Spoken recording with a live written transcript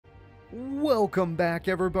Welcome back,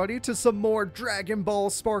 everybody, to some more Dragon Ball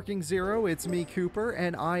Sparking Zero. It's me, Cooper,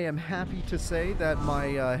 and I am happy to say that my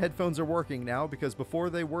headphones are working now because before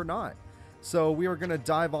they were not. So we are going to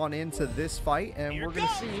dive on into this fight, and we're going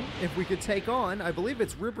to see if we could take on, I believe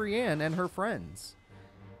it's Ribrianne and her friends.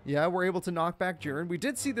 Yeah, we're able to knock back Jiren. We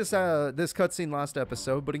did see this this cutscene last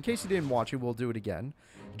episode, but in case you didn't watch it, we'll do it again.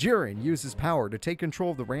 Jiren uses power to take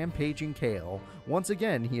control of the rampaging Kale. Once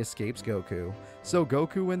again, he escapes Goku. So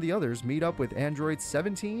Goku and the others meet up with androids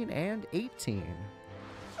 17 and 18. Let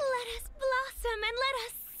us blossom and let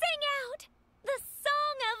us sing out the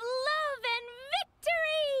song of love and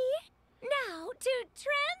victory! Now to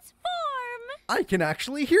transform! I can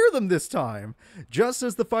actually hear them this time! Just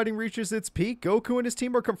as the fighting reaches its peak, Goku and his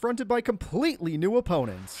team are confronted by completely new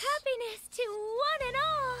opponents. Happiness to one and all!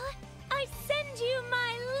 I send you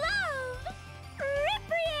my love!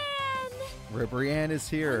 Ribrianne! Ribrianne is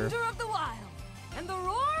here. Thunder of the wild and the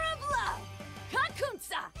roar of love!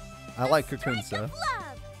 Kakunsa! I like Strike Kakunsa. of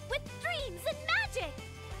love with dreams and magic!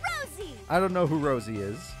 Rosie! I don't know who Rosie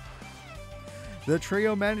is. The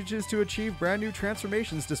trio manages to achieve brand new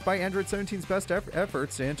transformations despite Android 17's best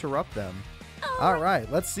efforts to interrupt them.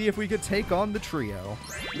 Alright, let's see if we could take on the trio.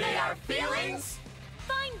 May our feelings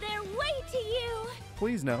Find their way to you!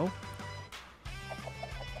 Please no.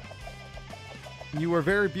 You are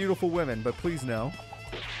very beautiful women, but please no.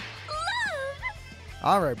 Love!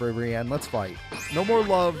 Alright, Brienne, let's fight. No more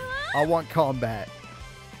love. I want combat.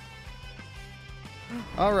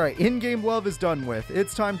 Alright, in-game love is done with.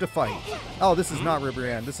 It's time to fight. Oh, this is not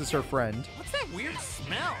Ribrianne. This is her friend. What's that weird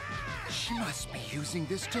smell? She must be using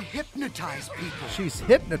this to hypnotize people. She's How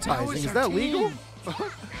hypnotizing. Is her that team? legal?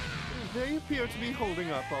 They appear to be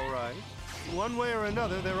holding up all right. One way or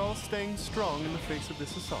another, they're all staying strong in the face of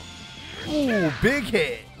this assault. Ooh, big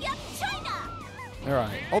hit. Yup, China!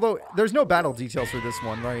 Alright, although there's no battle details for this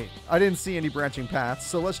one, right? I didn't see any branching paths,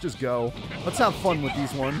 so let's just go. Let's have fun with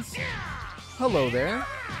these ones. Hello there.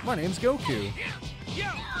 My name's Goku.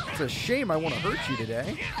 It's a shame I want to hurt you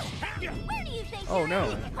today. Where do you think Oh you're no.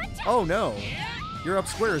 headed, Hunter? Oh no. Your up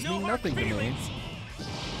squares mean nothing to me.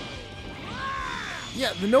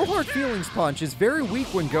 Yeah, the no hard feelings punch is very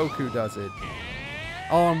weak when Goku does it.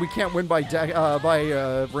 Oh, and we can't win by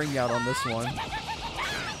ring out on this one.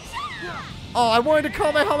 Oh, I wanted to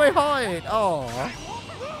Kamehameha it. Oh.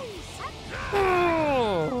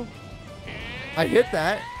 Oh. I hit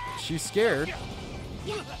that. She's scared.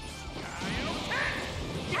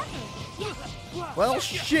 Well,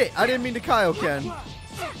 shit. I didn't mean to Kaioken.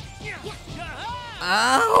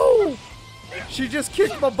 Ow! She just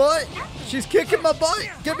kicked my butt. She's kicking my butt.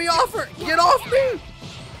 Get me off her. Get off me.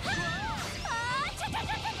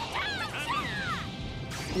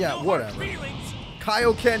 Yeah, whatever.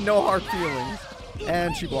 Kaioken, no hard feelings.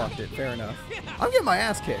 And she blocked it. Fair enough. I'm getting my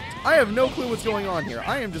ass kicked. I have no clue what's going on here.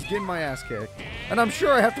 I am just getting my ass kicked. And I'm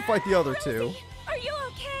sure I have to fight the other two. Are you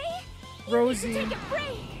okay? Rosie. You need to take a break.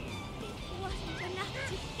 It wasn't enough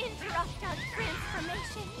to interrupt our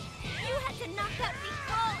transformation. You had to knock out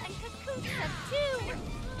Vikal and Kakusa too.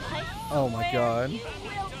 I Oh my swear god. You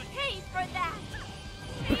will pay for that.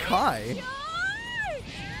 Bakai? Charge!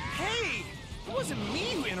 Hey! It wasn't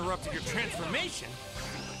me who interrupted your transformation.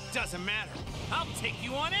 Doesn't matter. I'll take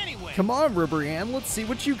you on anyway. Come on, Ribrianne. Let's see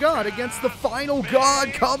what you got against the final god,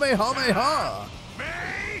 Kamehameha.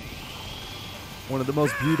 One of the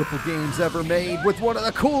most beautiful games ever made with one of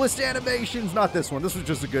the coolest animations. Not this one. This was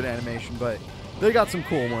just a good animation, but they got some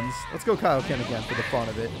cool ones. Let's go Kaioken again for the fun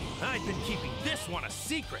of it. I've been keeping this one a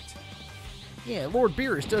secret. Yeah, Lord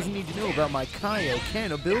Beerus doesn't need to know about my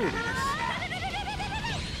Kaioken abilities.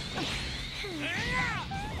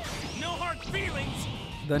 No hard feelings.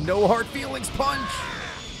 The no hard feelings punch.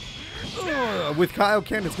 Ugh, with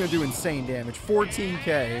Kaioken, it's going to do insane damage.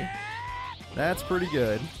 14k. That's pretty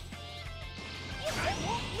good.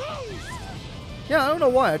 Yeah, I don't know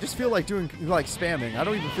why. I just feel like doing, like, spamming. I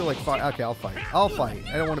don't even feel like fight. Okay, I'll fight. I'll fight.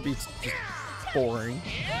 I don't want to be just boring.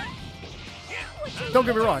 Don't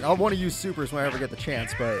get me wrong. I want to use supers when I ever get the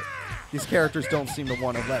chance, but these characters don't seem to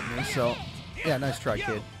want to let me, so... Yeah, nice try,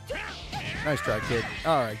 kid. Nice try, kid.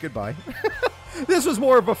 Alright, goodbye. This was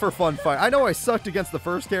more of a for fun fight. I know I sucked against the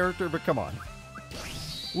first character, but come on.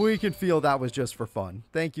 We can feel that was just for fun.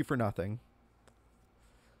 Thank you for nothing.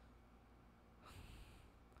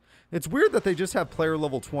 It's weird that they just have player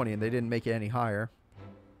level 20 and they didn't make it any higher.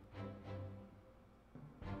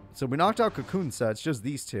 So we knocked out Kakunsa. It's just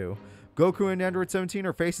these two. Goku and Android 17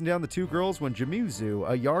 are facing down the two girls when Jimizu,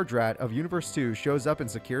 a yard rat of Universe 2, shows up and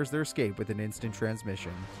secures their escape with an instant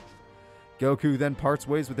transmission. Goku then parts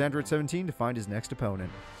ways with Android 17 to find his next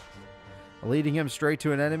opponent. leading him straight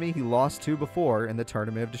to an enemy he lost to before in the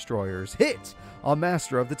Tournament of Destroyers. Hit! A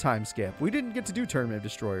master of the time skip. We didn't get to do Tournament of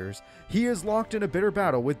Destroyers. He is locked in a bitter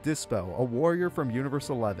battle with Dispo, a warrior from Universe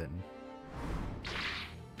 11.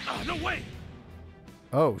 No way!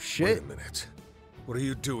 Oh, shit. Wait a minute. What are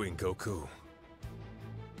you doing, Goku?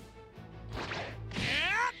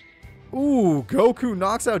 Ooh, Goku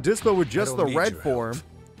knocks out Dispo with just I the don't need red your form. help.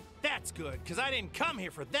 That's good, because I didn't come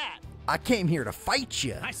here for that. I came here to fight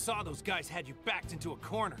you. I saw those guys had you backed into a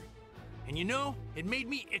corner. And you know, it made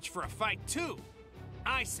me itch for a fight too.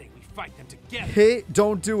 I say we fight them together. Hit,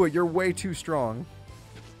 don't do it. You're way too strong.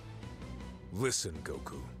 Listen,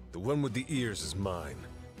 Goku. The one with the ears is mine.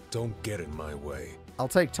 Don't get in my way. I'll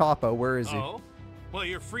take Toppo. Where is he? Oh? Well,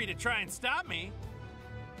 you're free to try and stop me.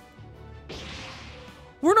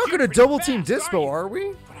 We're not You're going to pretty double team fast, Dispo, are are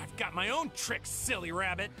we? But I've got my own tricks, silly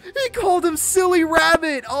rabbit. He called him Silly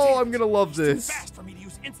Rabbit. Oh, I'm going to love He's this. too fast for me to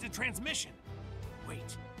use instant transmission.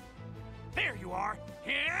 Wait. There you are.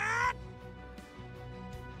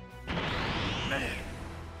 Man,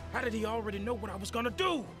 how did he already know what I was gonna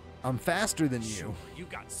do? I'm faster than you. Sure, you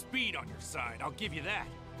got speed on your side, I'll give you that.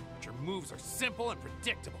 But your moves are simple and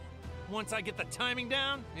predictable. Once I get the timing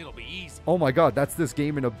down, it'll be easy. Oh my god, that's this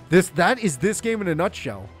game in a that is this game in a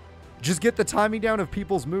nutshell. Just get the timing down of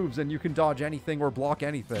people's moves and you can dodge anything or block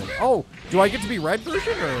anything. Oh, do I get to be red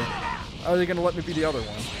version or are they gonna let me be the other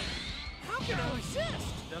one? How can I resist?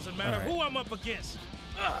 Doesn't matter who I'm up against.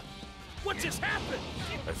 What just happened?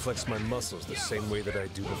 I flex my muscles the same way that I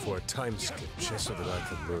do before a time skip, just so that I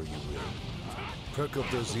can lure you in. Perk up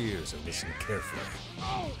those ears and listen carefully.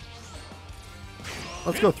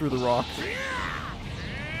 Let's go through the rock.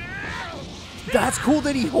 That's cool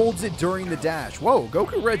that he holds it during the dash. Whoa,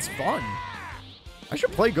 Goku Red's fun. I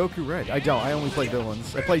should play Goku Red. I don't. I only play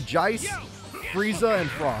villains. I play Jice, Frieza, and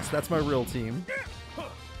Frost. That's my real team.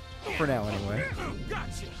 For now, anyway.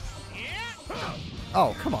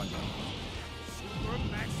 Oh, come on.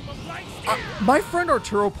 My friend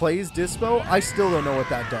Arturo plays Dispo. I still don't know what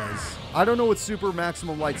that does. I don't know what Super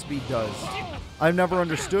Maximum Light Speed does. I've never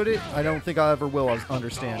understood it. I don't think I ever will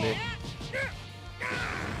understand it.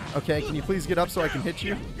 Okay, can you please get up so I can hit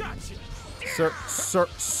you? Sir,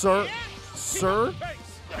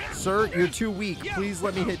 you're too weak. Please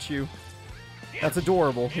let me hit you. That's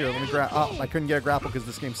adorable. Here, let me grab. Oh, I couldn't get a grapple because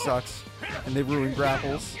this game sucks. And they ruined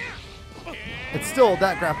grapples. It's still,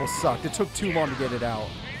 that grapple sucked. It took too long to get it out.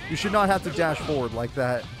 You should not have to dash forward like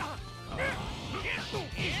that.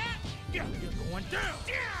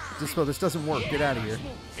 Dispo, this doesn't work. Get out of here.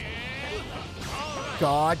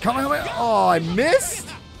 God, come on. Oh, I missed?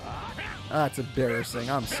 That's embarrassing.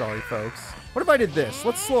 I'm sorry, folks. What if I did this?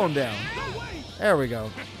 Let's slow him down. There we go.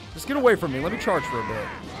 Just get away from me. Let me charge for a bit.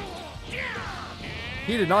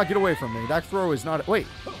 He did not get away from me. That throw is not... Wait.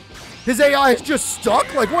 His AI is just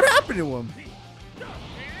stuck? Like, what happened to him?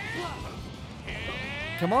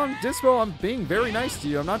 Come on, Dispo. I'm being very nice to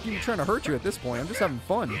you. I'm not even trying to hurt you at this point. I'm just having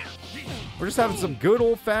fun. We're just having some good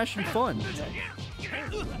old-fashioned fun.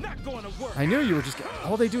 I knew you were just...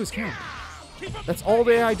 All they do is count. That's all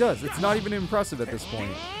the AI does. It's not even impressive at this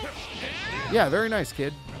point. Yeah, very nice,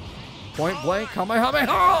 kid. Point blank,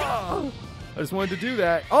 Kamehameha! I just wanted to do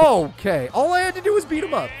that. Okay. All I had to do was beat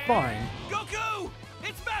him up. Fine. Goku!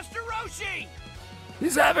 It's Master Roshi!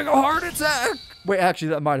 He's having a heart attack! Wait, actually,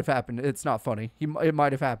 that might have happened. It's not funny. It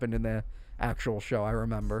might have happened in the actual show, I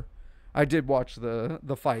remember. I did watch the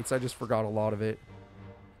fights. I just forgot a lot of it.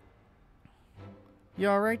 You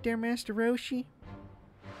alright there, Master Roshi?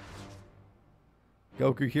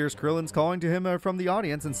 Goku hears Krillin's calling to him from the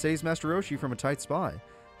audience and saves Master Roshi from a tight spot.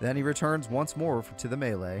 Then he returns once more to the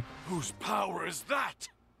melee. Whose power is that?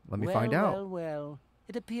 Let me find out. Well.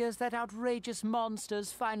 It appears that outrageous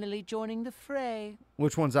monster's finally joining the fray.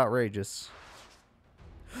 Which one's outrageous?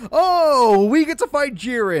 Oh, we get to fight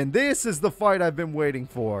Jiren. This is the fight I've been waiting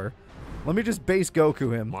for. Let me just base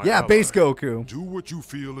Goku him. My Yeah, ally, base Goku. Do what you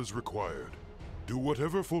feel is required. Do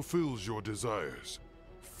whatever fulfills your desires.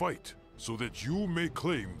 Fight so that you may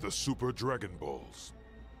claim the Super Dragon Balls.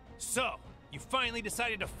 So, you finally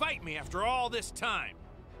decided to fight me after all this time.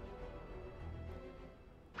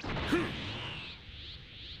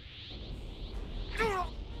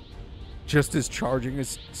 Just as charging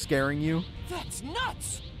is scaring you? That's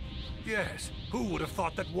nuts! Yes, who would have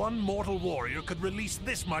thought that one mortal warrior could release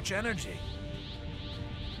this much energy?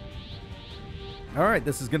 Alright,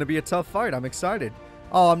 this is going to be a tough fight. I'm excited.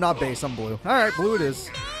 Oh, I'm not base. I'm blue. Alright, blue it is.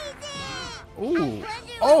 Ooh.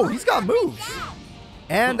 Oh, he's got moves.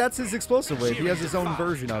 And that's his explosive wave. He has his own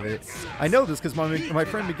version of it. I know this because my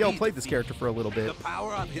friend Miguel played this character for a little bit.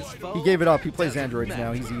 He gave it up. He plays androids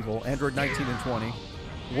now. He's evil. Android 19 and 20.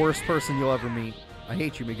 Worst person you'll ever meet. I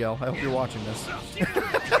hate you, Miguel. I hope you're watching this.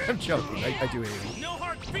 I'm joking. I do hate him. No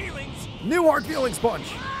hard feelings. New hard feelings punch.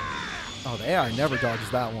 Oh, the AI never dodges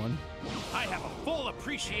that one. I have a full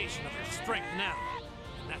appreciation of your strength now,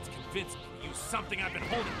 and that's convinced me to use something I've been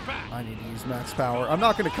holding back. I need to use max power. I'm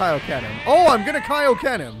not going to Kaioken him. Oh, I'm going to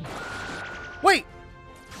Kaioken him. Wait.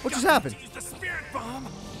 What just happened? Use the spirit bomb.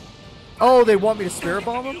 Oh, they want me to spirit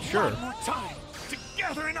bomb him? Sure. One more time to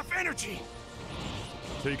gather enough energy.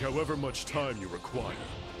 Take however much time you require.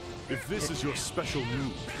 If this is your special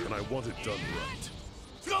move, then I want it done right.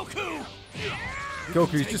 Goku!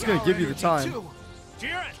 Goku's just going to give you the time.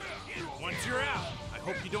 Jiren, once you're out, I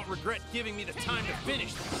hope you don't regret giving me the time to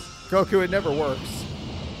finish this. Goku, it never works.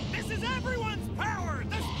 This is everyone's power!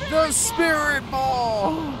 The Spirit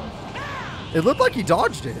Ball! It looked like he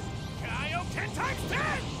dodged it. Kaioken times 10!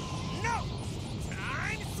 No!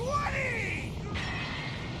 Times 20!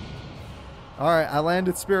 Alright, I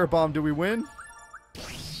landed Spirit Bomb. Do we win?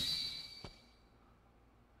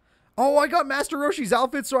 Oh, I got Master Roshi's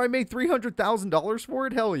outfit, so I made $300,000 for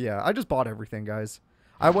it? Hell yeah. I just bought everything, guys.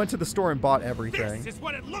 I went to the store and bought everything. This is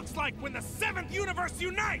what it looks like when the 7th universe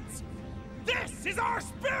unites! This is our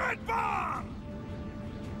Spirit Bomb!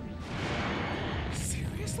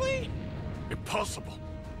 Seriously? Impossible.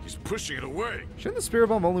 He's pushing it away. Shouldn't the Spirit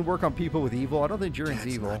Bomb only work on people with evil? I don't think Jiren's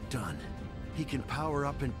evil. Not done. He can power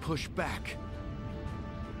up and push back.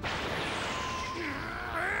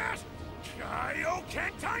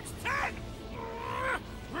 Kaioken times 10!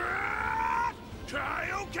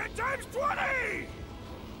 Kaioken times 20!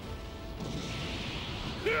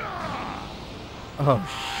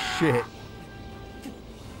 Oh, shit.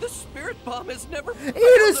 The Spirit Bomb has never failed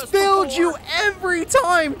It has us failed before. you every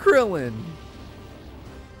time, Krillin!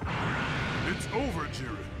 It's over,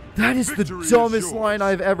 Jiren. That is Victory the is dumbest yours. line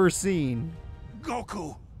I've ever seen.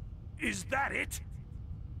 Goku, is that it?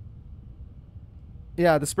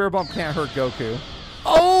 Yeah, the Spirit Bomb can't hurt Goku.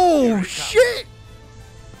 Oh, shit!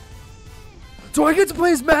 So I get to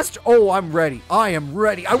play as Master... Oh, I'm ready. I am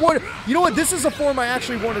ready. I want... You know what? This is a form I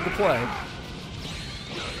actually wanted to play.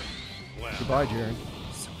 Goodbye, Jiren.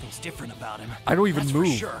 Something's different about him. I don't even That's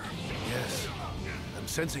move. For sure. Yes. I'm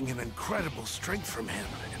sensing an incredible strength from him,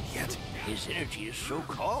 and yet... His energy is so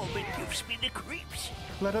calm, it gives me the creeps.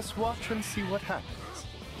 Let us watch and see what happens.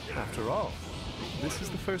 After all, this is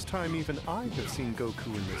the first time even I have seen Goku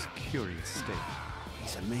in this curious state.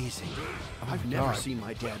 He's amazing. I've God. never seen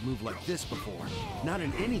my dad move like this before. Not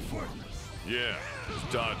in any form. Yeah,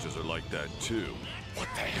 his dodges are like that too. What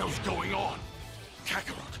the hell's going on?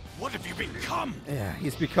 Kakarot, what have you become? Yeah,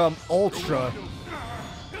 he's become Ultra.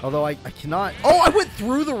 Although I cannot... Oh, I went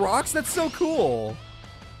through the rocks? That's so cool.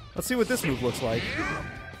 Let's see what this move looks like.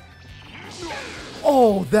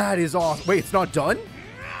 Oh, that is awesome. Wait, it's not done?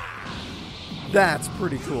 That's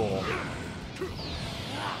pretty cool.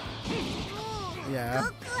 Yeah.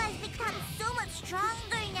 Goku has become so much stronger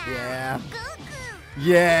now. Yeah. Goku.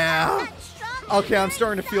 Yeah. Much stronger Okay, I'm than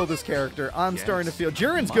starting to feel himself. this character. I'm starting to feel...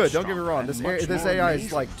 Jiren's Much good, don't get me stronger wrong. and This much this more AI is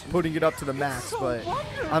amazing, like too. putting it up to the max, but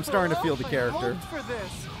I'm starting to feel the character. I hoped for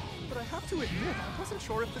this, but I have to admit, I wasn't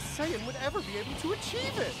sure if the Saiyan would ever be able to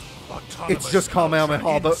achieve it. It's just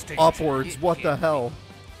Kamehameha, but Instinct. upwards. What the hell?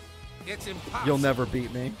 It's impossible. You'll never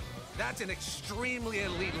beat me. That's an extremely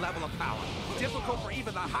elite level of power. Difficult for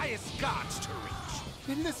even the highest gods to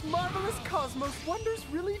reach. In this marvelous cosmos, wonders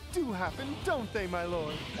really do happen, don't they, my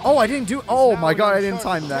lord? Oh, I didn't do... Oh now my in god, I didn't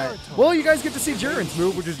uncharted time that. territory. Well, you guys get to see Jiren's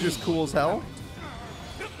move, which is just cool as hell.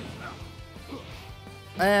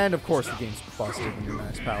 And, of course, the game's busted when you're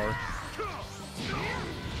max power.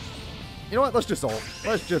 You know what? Let's just ult.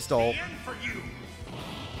 Let's just ult.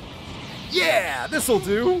 Yeah! This'll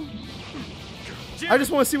do! I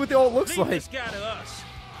just want to see what the ult looks Leave like. this guy to us.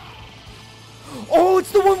 Oh,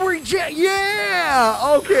 it's the one where he yeah!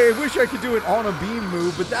 Okay, wish I could do it on a beam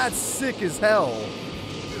move, but that's sick as hell.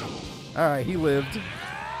 Alright, he lived.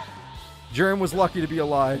 Jiren was lucky to be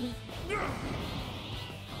alive.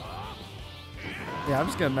 Yeah, I'm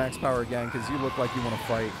just gonna max power again, because you look like you want to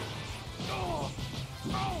fight.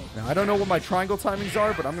 Now, I don't know what my triangle timings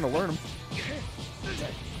are, but I'm gonna learn them.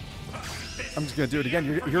 I'm just gonna do it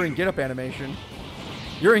again. You're in get-up animation.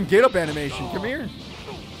 You're in get-up animation. Come here.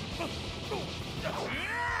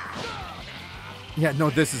 Yeah, no,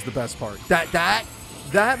 this is the best part.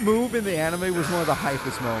 That move in the anime was one of the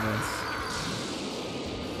hypest moments.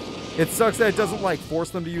 It sucks that it doesn't like force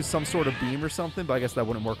them to use some sort of beam or something, but I guess that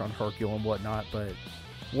wouldn't work on Hercule and whatnot, but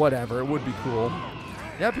whatever, it would be cool.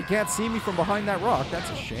 Yep, you can't see me from behind that rock. That's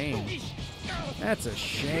a shame. That's a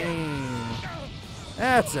shame.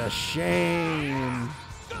 That's a shame.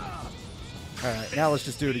 Alright, now let's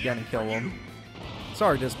just do it again and kill him.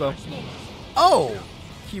 Sorry, Dispo. Oh!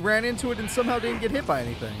 He ran into it and somehow didn't get hit by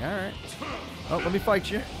anything. Alright. Oh, let me fight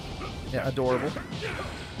you. Yeah, adorable.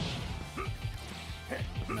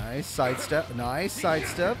 Nice sidestep. Nice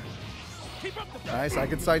sidestep. Nice, I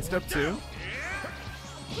can sidestep too.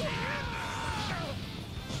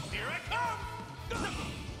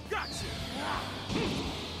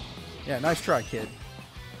 Yeah, nice try, kid.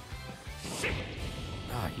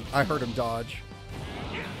 Ah, I heard him dodge.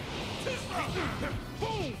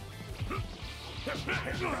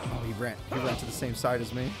 Oh, he ran to the same side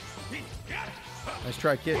as me. Nice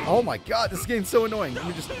try, kid. Oh my god, this game's so annoying. Let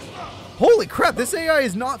me just... Holy crap, this AI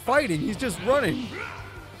is not fighting. He's just running.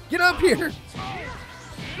 Get up here.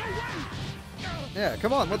 Yeah,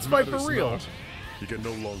 come on, let's fight for real. He can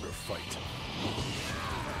no longer fight.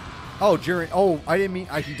 Oh, Jiren. Oh, I didn't mean...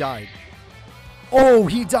 he died. Oh,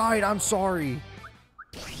 he died. I'm sorry.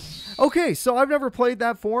 Okay, so I've never played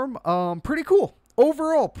that form. Pretty cool.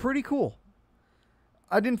 Overall, pretty cool.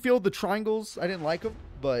 I didn't feel the triangles. I didn't like them,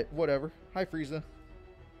 but whatever. Hi, Frieza.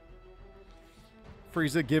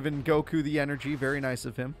 Frieza giving Goku the energy. Very nice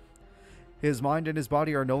of him. His mind and his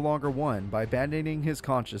body are no longer one. By abandoning his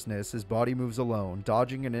consciousness, his body moves alone,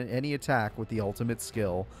 dodging any attack with the ultimate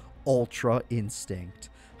skill, Ultra Instinct.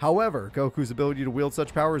 However, Goku's ability to wield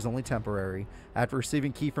such power is only temporary. After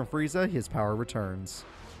receiving Ki from Frieza, his power returns.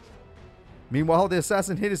 Meanwhile, the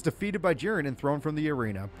assassin hit is defeated by Jiren and thrown from the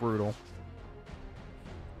arena. Brutal.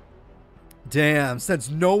 Damn, since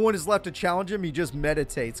no one is left to challenge him, he just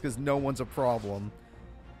meditates because no one's a problem.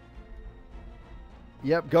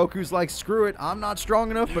 Yep, Goku's like, screw it. I'm not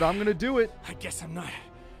strong enough, but I'm going to do it. I guess I'm not.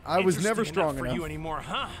 I was never strong for enough. You anymore,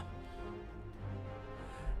 huh?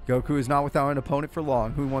 Goku is not without an opponent for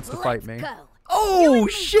long. Who wants to fight me? Go. Oh,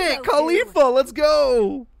 shit, Khalifa, let's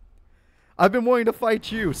go. I've been wanting to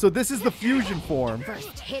fight you. So this is the fusion form.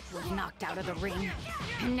 First hit was knocked out of the ring,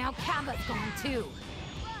 and now Cabba's gone too.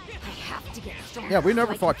 I have to get stronger. Yeah, we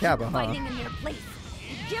never so fought Cabba, huh? Fighting in their place.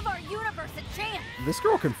 Give our universe a chance. This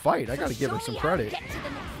girl can fight. I gotta give her some credit. Get to the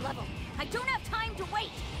next level. I don't have time to wait.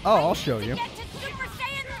 Oh, I'll show you. Get to Super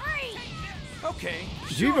Saiyan 3. Okay.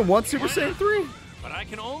 Did you even want Super Saiyan 3? But I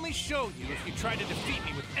can only show you if you try to defeat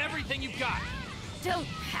me with everything you've got. Don't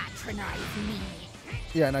patronize me.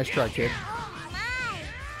 Yeah, nice try, kid. Oh my!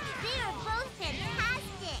 We are both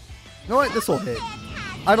fantastic. You know what? This will hit.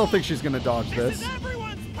 I don't think she's gonna dodge this.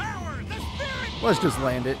 Let's just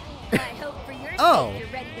land it. I hope for your Oh. sake you're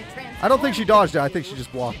ready to transform. I don't think she dodged it. I think she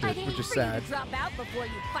just blocked it, which is sad. Drop out before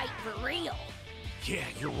you fight for real. Yeah,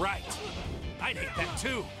 you're right. I'd hate that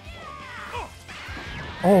too.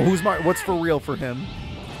 Oh, what's for real for him?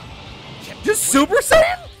 Just Super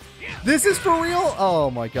Saiyan? This is for real? Oh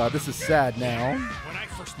my god, this is sad now. When I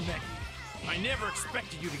first met you, I never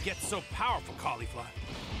expected you to get so powerful, Cauliflower.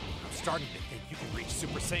 I'm starting to think you can reach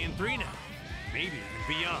Super Saiyan 3 now. Maybe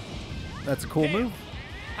even beyond. That's a cool move.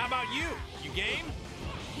 How about you? You game?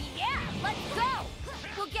 Yeah, let's go.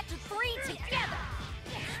 We'll get to 3 together.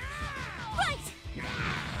 Right.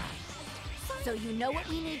 So you know what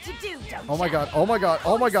we need to do, don't you? Oh my god, oh my god,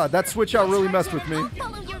 oh my god. That switch out really messed with me. I'll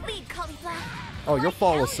follow your lead, Cauliflower. Oh, you'll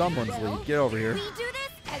follow someone's lead. Get over here. We do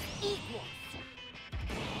this as equals.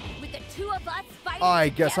 With the two of us fighting I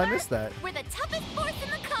guess I together, missed that. We're the toughest force in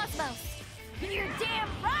the cosmos. You're damn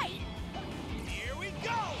right. Here we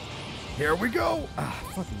go. Here we go. Ah,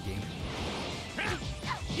 fucking game.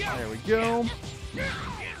 There we go.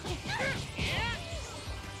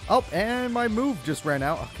 Oh, and my move just ran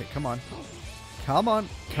out. Okay, come on. Come on.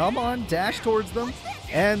 Come on. Dash towards them.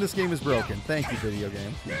 And this game is broken. Thank you, video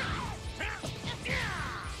game.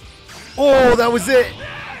 Oh, that was it.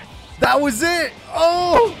 That was it.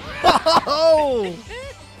 Oh. Oh.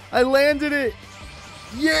 I landed it.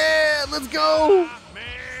 Yeah, let's go.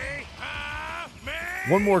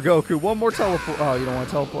 One more Goku. One more teleport. Oh, you don't want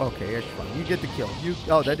to teleport? Okay, it's fine. You get the kill.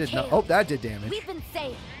 Oh, that did not. Oh, that did damage. We've been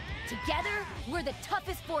saying, together, we're the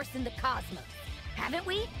toughest force in the cosmos. Haven't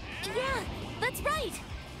we? Yeah, that's right.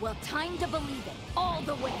 Well, time to believe it all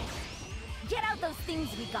the way. Get out those things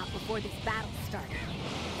we got before this battle started.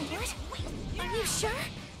 What? Wait, are you sure?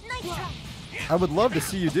 Nice try. I would love to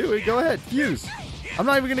see you do it. Go ahead, fuse. I'm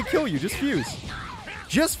not even going to kill you. Just fuse.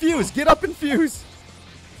 Just fuse. Get up and fuse.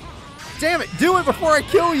 Damn it. Do it before I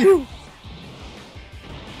kill you.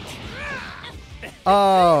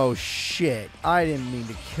 Oh, shit. I didn't mean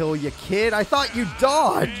to kill you, kid. I thought you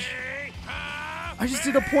dodged. I just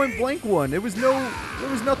did a point blank one. There was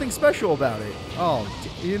nothing special about it. Oh,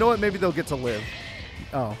 you know what? Maybe they'll get to live.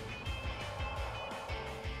 Oh.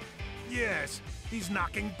 Yes, he's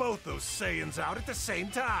knocking both those Saiyans out at the same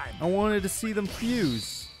time. I wanted to see them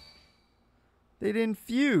fuse. They didn't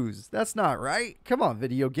fuse. That's not right. Come on,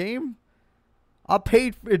 video game. I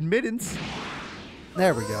paid for admittance.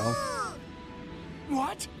 There we go.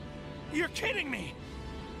 What? You're kidding me!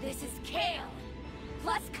 This is Kale,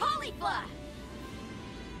 plus Caulifla.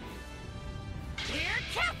 Here,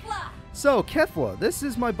 Kefla. So, Kefla, this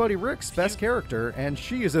is my buddy Rick's best character, and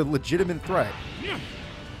she is a legitimate threat.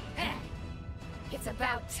 It's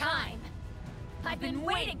about time. I've been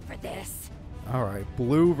waiting for this. Alright,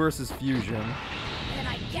 Blue versus Fusion. Then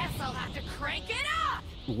I guess I'll have to crank it up.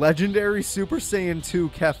 Legendary Super Saiyan 2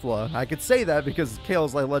 Kefla. I could say that because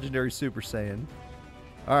Kale's like Legendary Super Saiyan.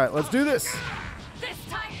 Alright, let's do this. This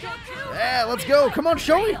time, Goku. Yeah, let's go. Come on,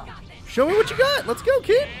 show me. Show me what you got. Let's go,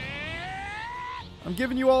 kid. I'm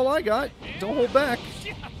giving you all I got. Don't hold back.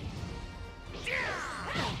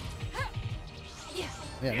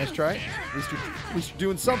 Yeah, nice try. At least you're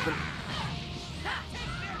doing something.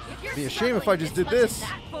 It'd be a shame if I just did this.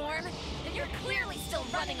 Then you're clearly still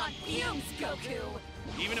running on fumes, Goku.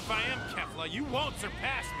 Even if I am Kefla, you won't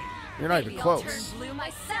surpass me. You're not even close. I'll turn blue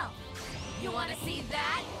myself. You want to see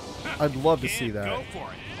that? I'd love to see that. Go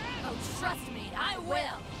for it. Oh, trust me, I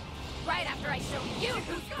will. Right after I show you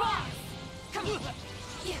who's boss. Come on.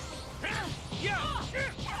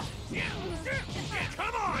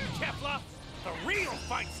 Come on, Kefla. The real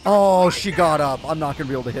fight. Oh, she got up. I'm not going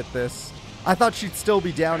to be able to hit this. I thought she'd still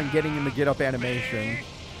be down and getting in the get-up animation.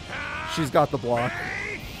 She's got the block.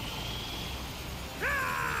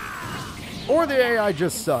 Or the AI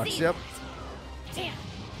just sucks, yep. Damn,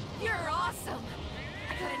 you're awesome.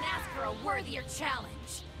 I couldn't ask for a worthier challenge.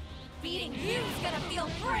 Beating you's gonna feel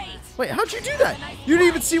great. Wait, how'd you do that? You didn't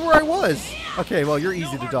even see where I was. Okay, well, you're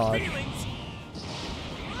easy to dodge.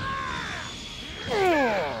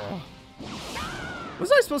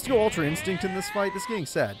 Was I supposed to go Ultra Instinct in this fight? This is getting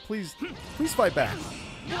sad. Please fight back.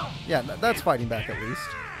 Yeah, that's fighting back at least.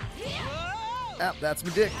 Ah, that's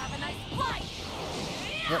my dick.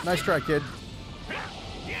 Yep, nice try, kid.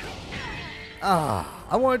 Ah,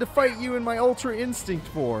 I wanted to fight you in my Ultra Instinct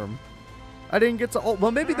form. I didn't get to...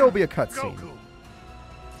 well, maybe there'll be a cutscene.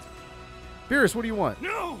 Beerus, what do you want?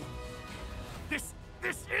 No! This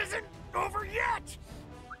isn't over yet!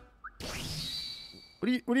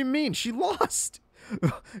 What do you mean? She lost!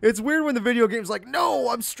 It's weird when the video game's like, no,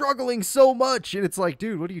 I'm struggling so much. And it's like,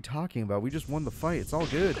 dude, what are you talking about? We just won the fight. It's all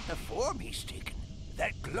good. The form he's taken.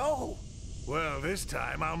 That glow. Well, this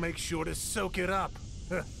time I'll make sure to soak it up.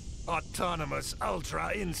 Autonomous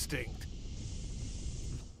Ultra Instinct.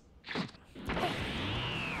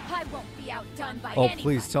 I won't be outdone by Oh, anybody.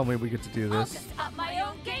 please tell me we get to do I'll this. just up my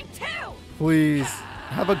own game too. Please.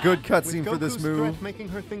 Have a good cutscene for this Goku's move. threat making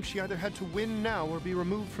her think she either had to win now or be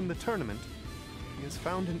removed from the tournament, he has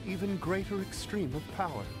found an even greater extreme of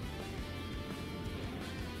power.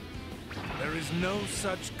 There is no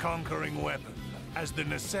such conquering weapon as the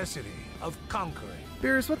necessity of conquering.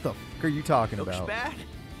 Beerus, what the f are you talking Looks about? bad.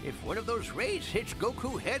 If one of those rays hits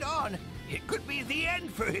Goku head on, it could be the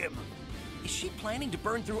end for him. Is she planning to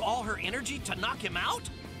burn through all her energy to knock him out?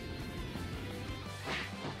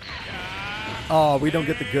 Oh, we don't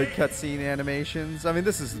get the good cutscene animations. I mean,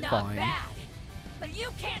 this is Not fine. bad. But you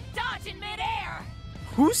can't dodge in midair.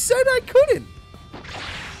 Who said I couldn't?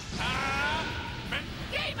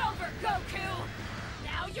 Game over, Goku.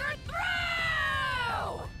 Now you're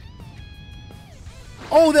through.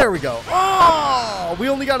 Oh, there we go. Oh, we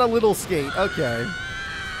only got a little skate. Okay.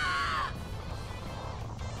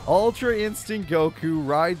 Ultra Instinct Goku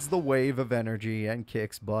rides the wave of energy and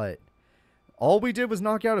kicks butt. All we did was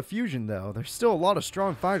knock out a fusion, though. There's still a lot of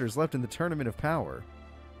strong fighters left in the Tournament of Power.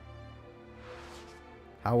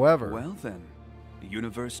 However... Well then,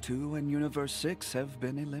 Universe 2 and Universe 6 have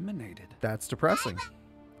been eliminated. That's depressing.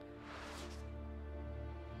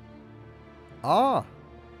 Ah.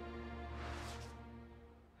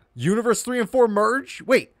 Universe 3 and 4 merge?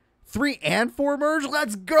 Wait, 3 and 4 merge?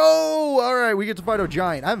 Let's go! Alright, we get to fight a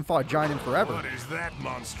giant. I haven't fought a giant in forever. What is that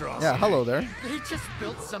monstrosity? Yeah, hello there. They just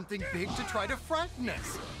built something big to try to frighten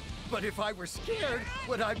us. But if I were scared,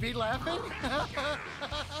 would I be laughing?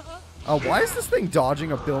 Oh, why is this thing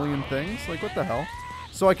dodging a billion things? Like, what the hell?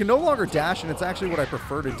 So I can no longer dash, and it's actually what I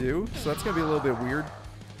prefer to do. So that's going to be a little bit weird.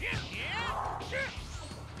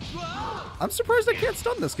 I'm surprised I can't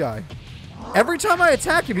stun this guy. Every time I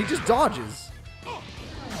attack him, he just dodges.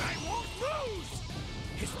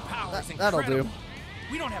 His power is That'll incredible. do.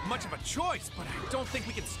 We don't have much of a choice, but I don't think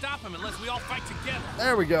we can stop him unless we all fight together.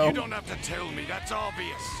 There we go. You don't have to tell me, that's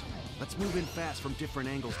obvious. Let's move in fast from different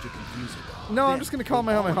angles to confuse it. No, I'm just going to call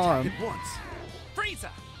my helmet Han. At once. Frieza,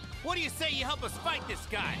 what do you say you help us fight this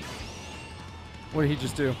guy? What did he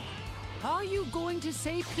just do? Are you going to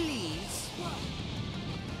say please?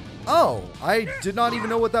 Oh, I did not even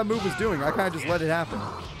know what that move was doing. I kind of just let it happen.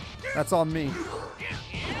 That's on me.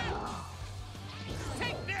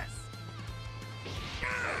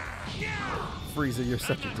 Frieza, you're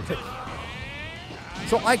such a dick.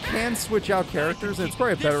 So I can switch out characters, and it's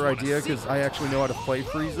probably a better idea because I actually know how to play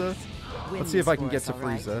Frieza. Let's see if I can get to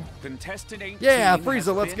Frieza. Yeah,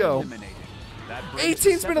 Frieza, let's go.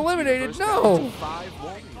 18's been eliminated? No!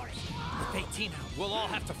 With 18, we'll all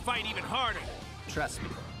have to fight even harder. Trust me,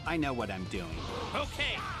 I know what I'm doing.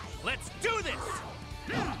 Okay, let's do this!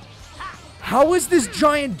 How is this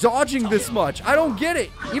giant dodging this much? I don't get it.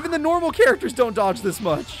 Even the normal characters don't dodge this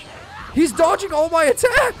much. He's dodging all my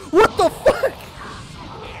attacks. What the fuck?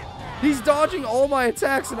 He's dodging all my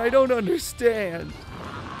attacks and I don't understand.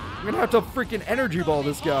 I'm gonna have to freaking energy ball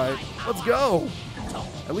this guy. Let's go.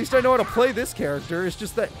 At least I know how to play this character. It's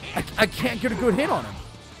just that I can't get a good hit on him.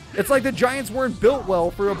 It's like the Giants weren't built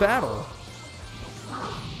well for a battle.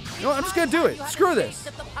 You know what? I'm just gonna do it. Screw this.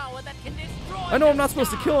 I know I'm not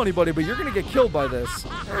supposed to kill anybody, but you're gonna get killed by this.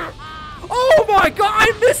 Oh my god,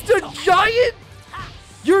 I missed a giant!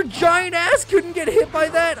 Your giant ass couldn't get hit by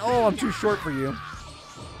that? Oh, I'm too short for you.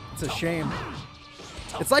 It's a shame.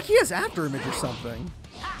 It's like he has after image or something.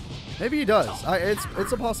 Maybe he does.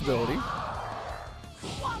 It's a possibility.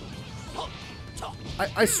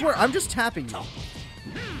 I swear, I'm just tapping you.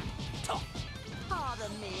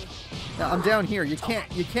 Yeah, I'm down here. You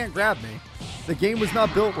can't grab me. The game was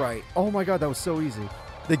not built right. Oh my god, that was so easy.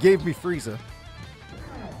 They gave me Frieza.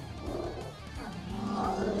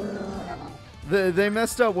 They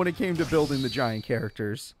messed up when it came to building the giant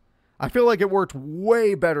characters. I feel like it worked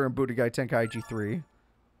way better in Budokai Tenkaichi 3.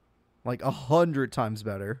 Like 100 times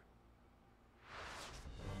better.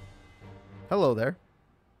 Hello there.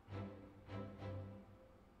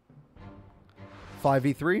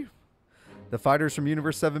 5v3. The fighters from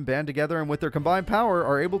Universe 7 band together and with their combined power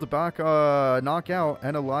are able to knock out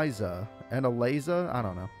Analyza. I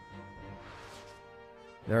don't know.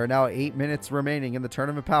 There are now 8 minutes remaining in the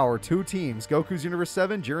Tournament Power. 2 teams. Goku's Universe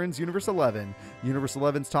 7, Jiren's Universe 11. Universe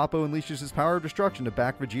 11's Toppo unleashes his power of destruction to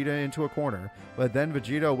back Vegeta into a corner. But then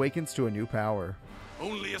Vegeta awakens to a new power.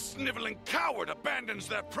 Only a sniveling coward abandons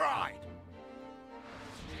their pride.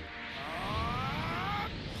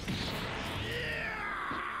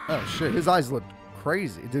 Oh shit, his eyes look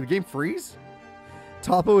crazy. Did the game freeze?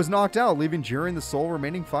 Toppo is knocked out, leaving Jiren the sole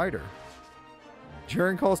remaining fighter.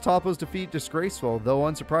 Jiren calls Toppo's defeat disgraceful, though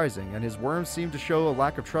unsurprising, and his worms seem to show a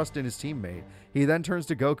lack of trust in his teammate. He then turns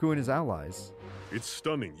to Goku and his allies. It's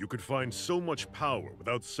stunning you could find so much power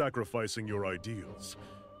without sacrificing your ideals.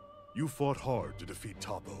 You fought hard to defeat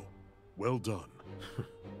Toppo. Well done.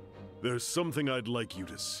 There's something I'd like you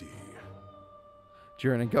to see.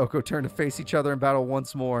 Jiren and Goku turn to face each other in battle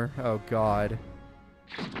once more. Oh god.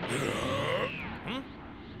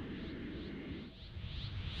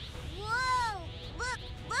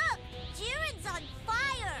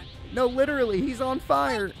 No, literally, he's on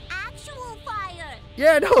fire. Like actual fire.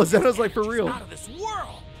 Yeah, no, Zeno's like for real. Out of this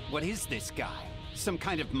world. What is this guy? Some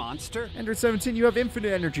kind of monster? Ender 17, you have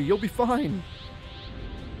infinite energy. You'll be fine.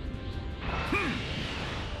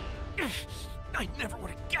 I never would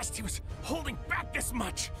have guessed he was holding back this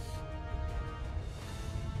much.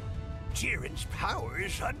 Jiren's power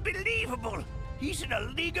is unbelievable. He's in a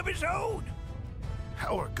league of his own.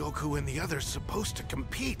 How are Goku and the others supposed to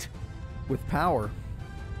compete? With power.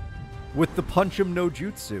 With the Punch Him no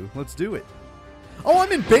Jutsu. Let's do it. Oh,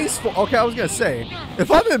 I'm in base form. Okay, I was going to say,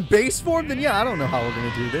 if I'm in base form, then yeah, I don't know how we're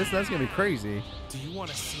going to do this. That's going to be crazy. Do you want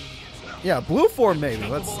to see? Yeah, blue form maybe.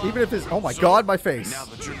 Let's, even if it's, oh my god, my face. Now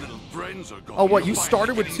that your little brains are gone, oh, what, you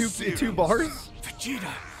started with two bars?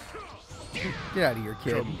 Vegeta. Get out of here,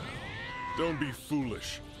 kid. Come now. Don't be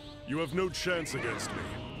foolish. You have no chance against me,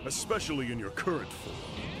 especially in your current form.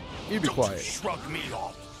 You be quiet. Shrug me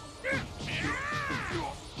off.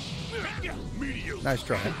 Nice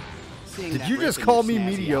try. Seeing Did that you just rip in call your me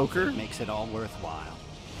snazzy mediocre? outfit makes it all worthwhile.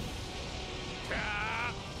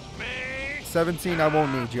 17, I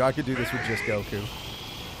won't need you. I could do this with just Goku.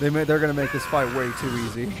 They're gonna make this fight way too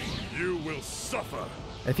easy. You will suffer.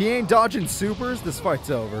 If he ain't dodging supers, this fight's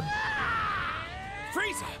over.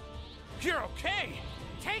 Frieza, you're okay.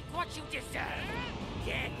 Take what you deserve.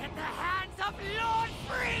 Get at the hands of Lord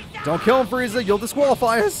Frieza. Don't kill him, Frieza. You'll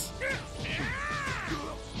disqualify us.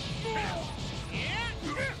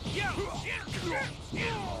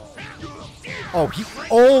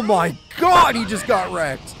 Oh my god, he just got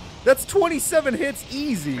wrecked. That's 27 hits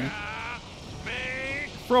easy.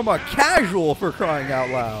 From a casual, for crying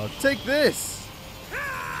out loud. Take this.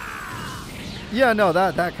 Yeah, no,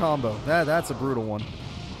 that combo. That's a brutal one.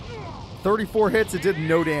 34 hits, it did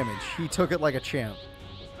no damage. He took it like a champ.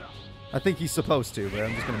 I think he's supposed to, but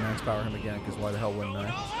I'm just going to max power him again, because why the hell wouldn't I?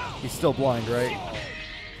 He's still blind, right?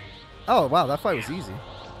 Oh, wow, that fight was easy.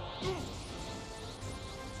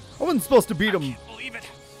 I wasn't supposed to beat him.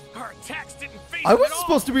 I wasn't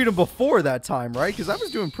supposed to beat him before that time, right? Because I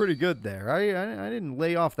was doing pretty good there. I didn't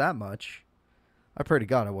lay off that much. I pray to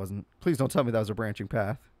God I wasn't. Please don't tell me that was a branching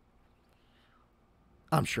path.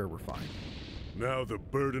 I'm sure we're fine. Now the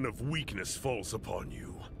burden of weakness falls upon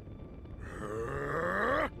you.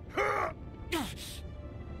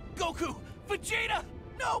 Goku! Vegeta!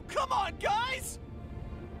 No, come on, guys!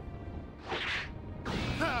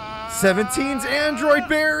 17's android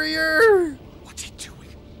barrier! What's he doing?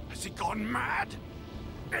 Has he gone mad?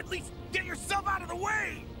 At least get yourself out of the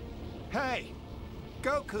way! Hey!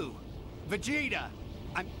 Goku! Vegeta!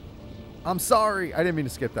 I'm sorry. I didn't mean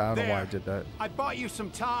to skip that. I don't know why I did that. I bought you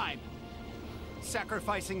some time.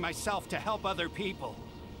 Sacrificing myself to help other people.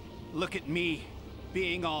 Look at me,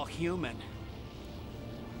 being all human.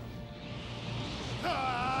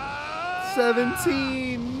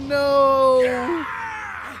 17, no!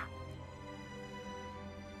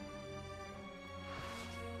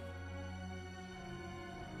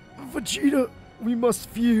 Vegeta, we must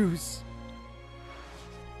fuse.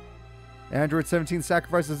 Android 17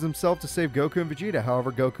 sacrifices himself to save Goku and Vegeta.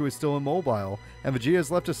 However, Goku is still immobile, and Vegeta is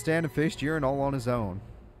left to stand and face Jiren all on his own.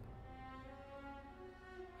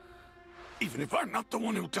 Even if I'm not the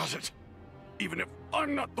one who does it, even if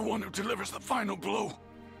I'm not the one who delivers the final blow,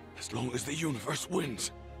 as long as the universe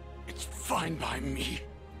wins, it's fine by me.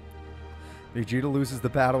 Vegeta loses the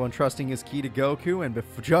battle, entrusting his ki to Goku, and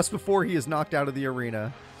just before he is knocked out of the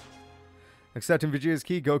arena. Accepting Vegeta's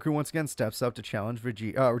ki, Goku once again steps up to challenge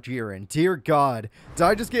Jiren. Dear God, did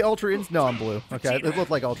I just get Ultra Instinct? No, I'm blue. Okay, it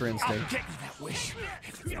looked like Ultra Instinct. I'll get you that wish.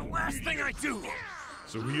 It's the last thing I do.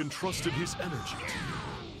 So he entrusted his energy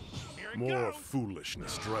to you. More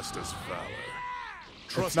foolishness dressed as valor.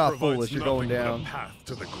 Trust it's not foolish. You're going down. A path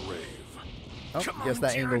to the grave. Oh, I guess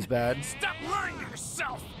that angle's bad. Stop lying to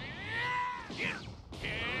yourself.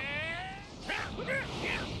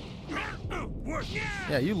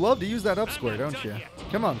 Yeah, you love to use that up square, don't you?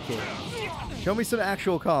 Come on, kid. Show me some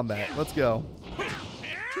actual combat. Let's go.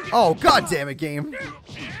 Oh, God damn it, game.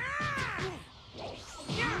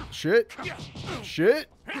 Shit. Shit.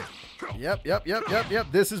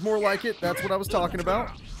 Yep. This is more like it. That's what I was talking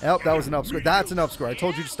about. Oh, that was an up square. That's an up square. I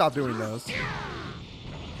told you to stop doing those.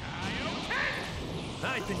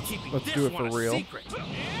 Let's do it for real.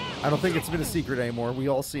 I don't think it's been a secret anymore. We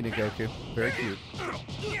all seen it, Goku. Very cute.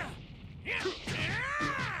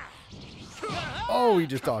 Oh, he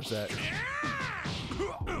just dodged that.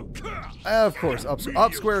 Of course,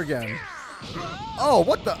 up square again. Oh,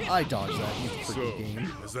 what the? I dodged that. You freaking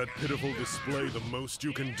game. Is that pitiful display the most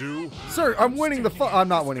you can do? Sir, I'm winning the fight. I'm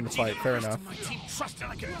not winning the fight. Fair enough. My team trusted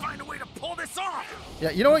I can find a way to pull this off.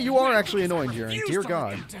 Yeah, you know what? You are actually annoying, Jiren. Dear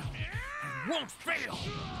God. I won't fail.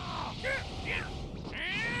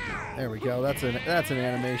 There we go. That's an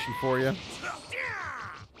animation for you.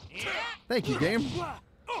 Thank you, game.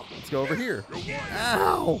 Let's go over here.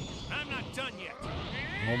 Ow! I'm not done yet.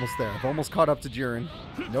 I'm almost there. I've almost caught up to Jiren.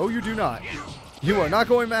 No, you do not. You are not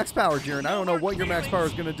going max power, Jiren. I don't know what your max power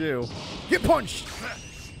is going to do. Get punched!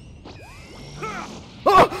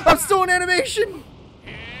 Oh! I'm still in animation!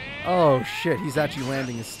 Oh, shit. He's actually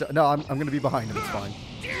landing his stuff. No, I'm going to be behind him. It's fine.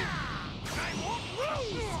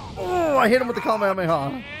 Oh, I hit him with the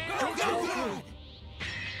Kamehameha.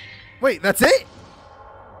 Wait, that's it?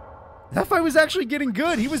 That fight was actually getting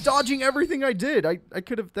good. He was dodging everything I did. That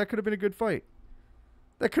could have been a good fight.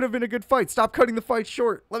 That could have been a good fight. Stop cutting the fight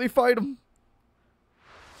short. Let me fight him.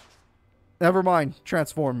 Never mind.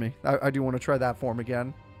 Transform me. I do want to try that form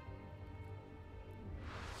again.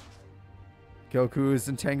 Goku is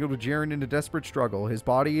entangled with Jiren in a desperate struggle. His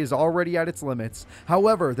body is already at its limits.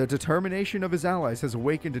 However, the determination of his allies has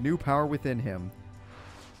awakened a new power within him.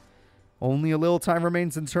 Only a little time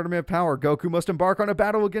remains in the tournament of power. Goku must embark on a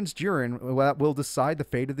battle against Jiren that will decide the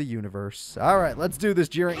fate of the universe. Alright, let's do this,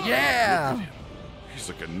 Jiren. Yeah! He's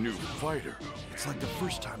like a new fighter. It's like the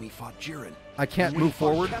first time he fought Jiren. I can't move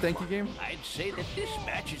forward. Thank you, game. I'd say that this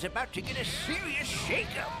match is about to get a serious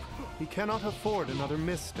shakeup. He cannot afford another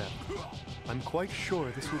misstep. I'm quite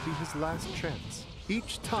sure this will be his last chance.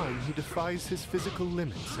 Each time he defies his physical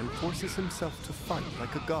limits and forces himself to fight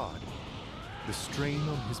like a god. The strain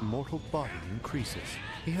on his mortal body increases.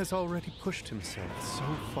 He has already pushed himself so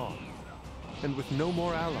far. And with no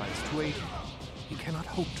more allies to aid him, he cannot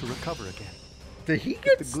hope to recover again. Did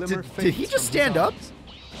he just stand up?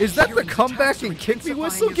 Is that the comeback and kick me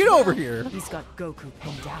whistle? Get over here. He's got Goku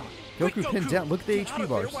pinned down. Goku pinned down. Look at the HP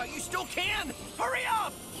bars. You still can. Hurry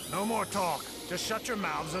up. No more talk. Just shut your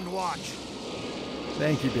mouths and watch.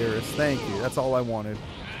 Thank you, dearest. Thank you. That's all I wanted.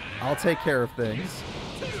 I'll take care of things.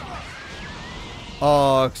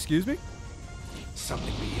 Excuse me?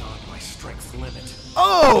 Something beyond my strength's limit.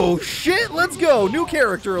 Oh, shit! Let's go! New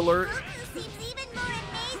character alert! Seems even more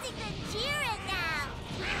amazing than Jiren now.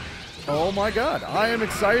 Oh my god, I am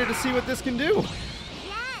excited to see what this can do.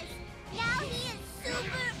 Yes, now he is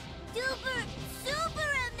super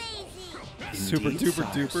amazing. Super Indeed,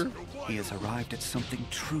 duper sires. duper. He has arrived at something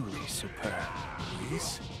truly superb.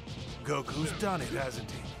 Please? Goku's done it, hasn't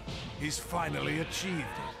he? He's finally achieved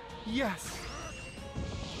it. Yes.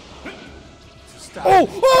 Oh,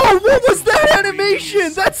 what was that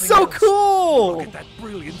animation? That's so cool! Look at that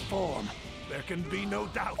brilliant form. There can be no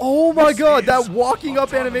doubt. Oh my This god, that is walking up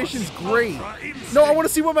autonomous animation's great. Ultra Instinct. No, I want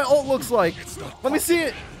to see what my ult looks like. Let me see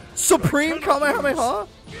it. Supreme Kamehameha?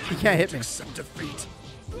 He can't hit me. Accept defeat.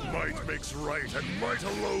 Might makes right, and might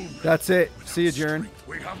alone. That's it. See you, Jiren.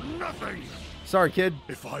 We have nothing. Sorry, kid.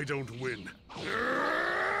 If I don't win.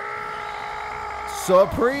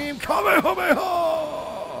 Supreme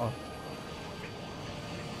Kamehameha!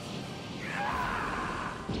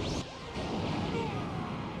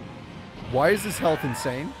 Why is his health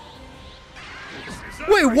insane?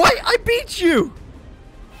 Wait, what? I beat you!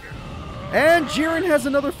 And Jiren has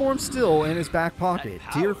another form still in his back pocket.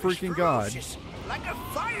 Dear freaking god. Like a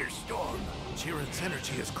firestorm. Jiren's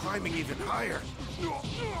energy is climbing even higher.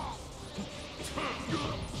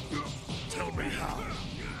 Tell me how.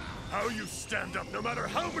 How you stand up no matter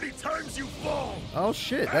how many times you fall. Oh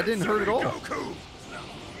shit, that didn't hurt at all. Goku.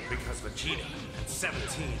 Because Vegeta and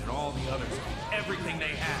 17 and all the others, everything they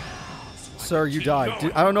had. Sir, you died.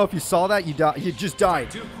 Dude, I don't know if you saw that. You died. You just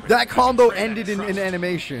died. That combo ended in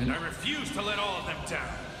animation. And I refuse to let all of them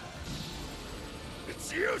down.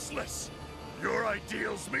 It's useless. Your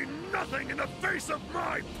ideals mean nothing in the face of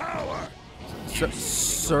my power.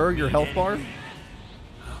 Sir, your health bar?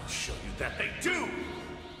 I'll show you that they do.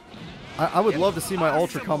 I would love to see my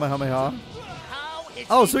Ultra Kamehameha.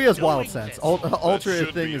 Oh, so he has Wild Sense.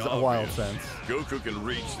 Ultra thing is a Wild Sense. Goku can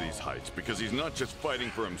reach these heights because he's not just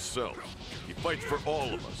fighting for himself. He fights for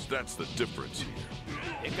all of us. That's the difference here.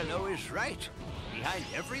 Piccolo is right. Behind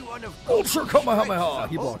every one of Ultra Goku's Kamehameha!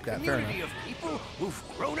 strengths, He a whole blocked that, fair community enough. of people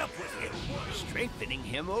who've grown up with him, strengthening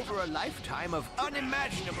him over a lifetime of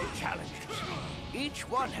unimaginable challenges. Each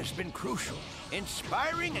one has been crucial,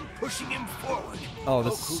 inspiring and pushing him forward. Oh,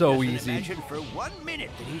 this is Goku so doesn't easy. imagine for 1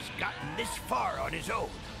 minute that he's gotten this far on his own.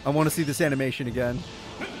 I want to see this animation again.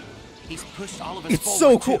 He's pushed all of us It's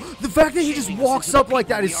so cool. The fact that he just walks up like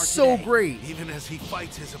that is so great. Even as he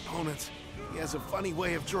fights his opponents, he has a funny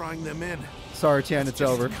way of drawing them in. Sorry, Tian, it's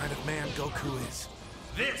over. The kind of man Goku is.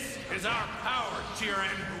 This is our power, Jiren.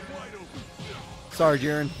 Sorry,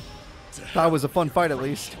 Jiren. That was a fun fight, at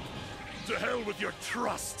least. To hell with your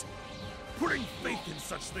trust. Putting faith in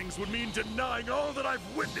such things would mean denying all that I've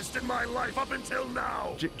witnessed in my life up until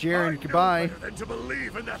now. Jiren, I goodbye. know better than to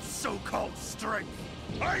believe in that so-called strength.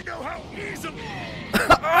 I know how easily.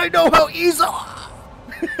 I know how easy.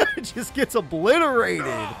 It just gets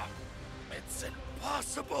obliterated. It's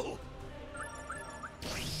impossible.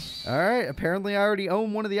 All right, apparently I already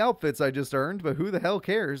own one of the outfits I just earned, but who the hell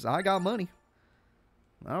cares? I got money.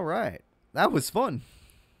 All right, that was fun.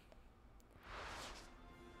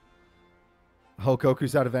 Oh,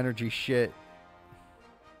 Goku's out of energy. Shit.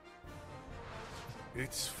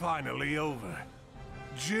 It's finally over.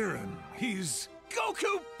 Jiren, he's...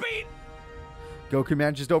 Goku beat. Goku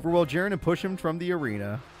manages to overwhelm Jiren and push him from the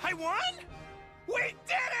arena. I won. We did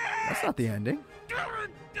it. That's not the ending.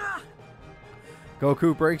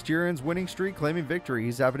 Goku breaks Jiren's winning streak, claiming victory.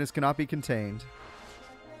 His happiness cannot be contained.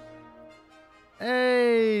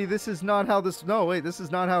 Hey, this is not how this... No, wait, this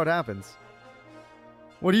is not how it happens.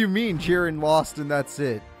 What do you mean Jiren lost and that's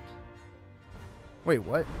it? Wait,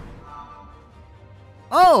 what?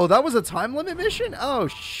 Oh, that was a time limit mission? Oh,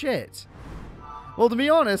 shit. Well, to be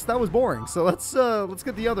honest, that was boring. So let's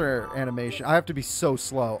get the other animation. I have to be so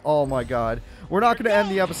slow. Oh my god. We're not going to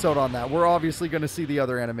end the episode on that. We're obviously going to see the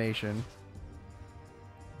other animation.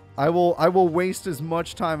 I will waste as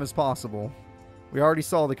much time as possible. We already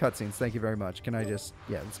saw the cutscenes. Thank you very much. Can I just...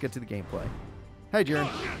 Yeah, let's get to the gameplay. Hey, Jiren.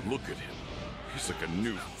 Look at him. He's like a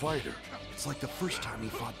new fighter. It's like the first time he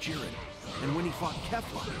fought Jiren, and when he fought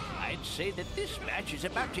Kefla. I'd say that this match is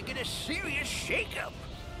about to get a serious shakeup.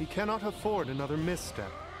 He cannot afford another misstep.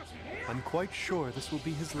 I'm quite sure this will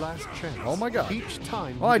be his last chance. Oh my god. Each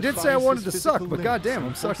time. Well, I did say I defies wanted his to suck, physical but limits goddamn, and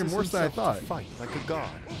I'm sucking forces worse than I himself thought. to fight like a god.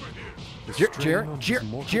 The Jiren, strain on his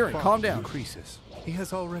mortal Jiren, body calm down. Increases. He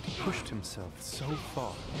has already pushed himself so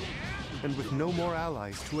far, and with no more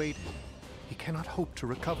allies to aid him, he cannot hope to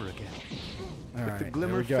recover again. All if right, the there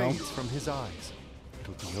glimmer we go. fades from his eyes,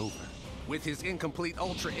 it'll be over. With his incomplete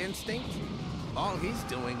Ultra Instinct, all he's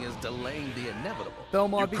doing is delaying the inevitable.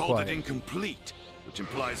 Belmont, You be called quiet. it incomplete, which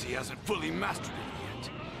implies he hasn't fully mastered it yet.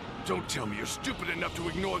 Don't tell me you're stupid enough to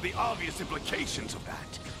ignore the obvious implications of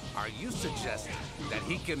that. Are you suggesting that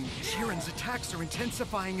he can... Jiren's attacks are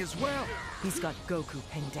intensifying as well. He's got Goku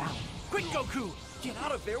pinned down. Quick, Goku! Get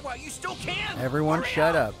out of there while you still can! Everyone Hurry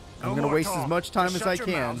shut up. up. I'm No going to more waste as talk. much time Just as I shut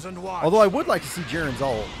your can. mouths and watch. Although I would like to see Jiren's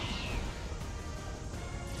ult.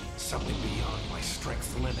 Something beyond my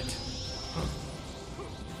strength's limit.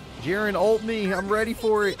 Jiren, ult me. I'm ready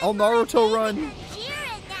for it. I'll Naruto run.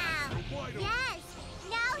 Jiren now! Yes!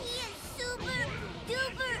 Now he is super,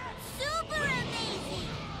 duper, super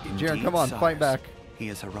amazing! Jiren, come on, fight back. He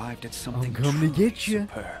has arrived at something I'm coming to get you.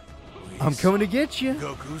 superb. I'm coming to get you.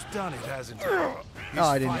 Goku's done it, hasn't he? Oh,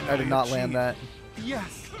 I did not land that.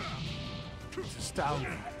 Yes. It's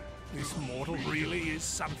astounding. This mortal really is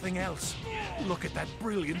something else. Look at that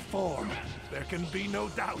brilliant form. There can be no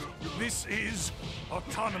doubt. This is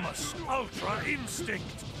autonomous Ultra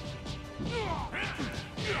Instinct.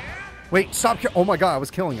 Wait, stop. Oh my god, I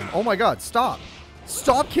was killing him. Oh my god, stop.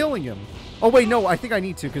 Stop killing him. Oh wait, no, I think I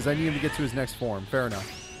need to because I need him to get to his next form. Fair enough.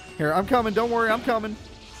 Here, I'm coming. Don't worry, I'm coming.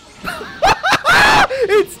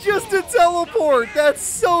 It's just a teleport. That's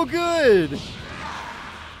so good.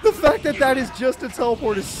 The fact that that is just a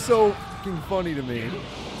teleport is so fucking funny to me.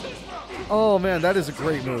 Oh man, that is a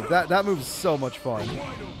great move. That move is so much fun.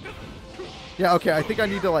 Yeah, okay, I think I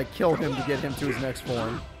need to like kill him to get him to his next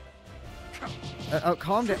form.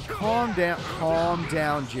 Calm down,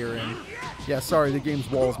 Jiren. Yeah, sorry, the game's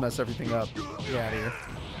walls mess everything up. Get out of here.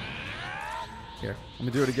 Here, I'm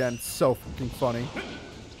gonna do it again. It's so fucking funny.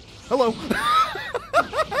 Hello.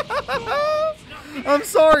 I'm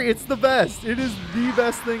sorry, it's the best. It is the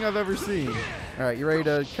best thing I've ever seen. All right, you ready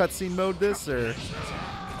to cutscene mode this, or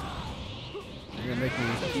you're gonna make me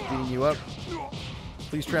keep beating you up?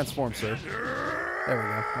 Please transform, sir. There we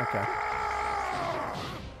go. Okay.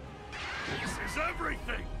 This is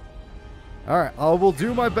everything! All right, I will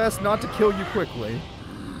do my best not to kill you quickly.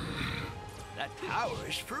 That power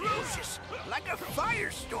is ferocious, like a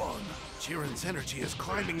firestorm. Jiren's energy is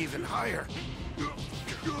climbing even higher.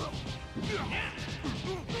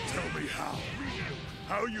 Tell me how.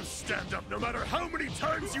 How you stand up no matter how many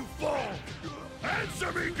times you fall.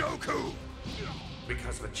 Answer me, Goku!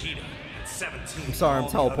 Because Vegeta at 17. I'm sorry, I'm all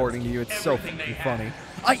the teleporting to others, you. It's so everything fucking they funny.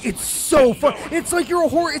 had. It's so fun. It's like you're a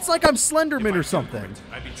horror. It's like I'm Slenderman or something.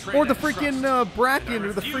 Or the freaking Bracken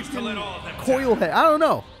or the freaking Coil Head. I don't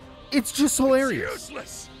know. It's just hilarious.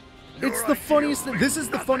 It's the funniest thing. This is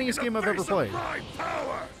the funniest game I've ever played.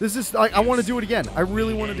 This is like, I want to do it again. I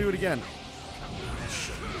really want to do it again.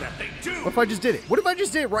 What if I just did it? What if I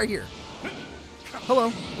just did it right here?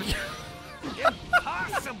 Hello.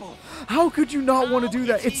 Impossible. How could you not want to do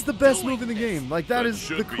that? It's the best move in the game. Like that is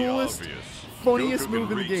the coolest, funniest move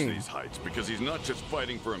in the game. These heights because he's not just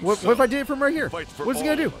fighting for himself. What if I did it from right here? What's he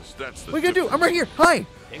gonna do? What are you gonna do? I'm right here. Hi.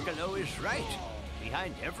 Piccolo is right.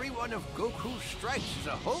 Behind every one of Goku's strikes is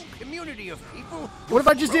a whole community of people. What if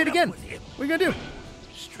I just did it again? What are you gonna do?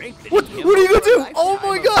 Strengthening What him are you gonna over a do? Oh lifetime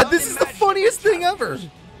my of god, this is the unimaginable funniest thing ever. challenges.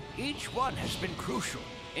 Each one has been crucial,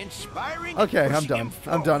 inspiring. Okay, and I'm pushing done. him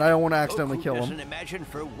I'm done. forward. I don't want to accidentally Goku kill doesn't him. imagine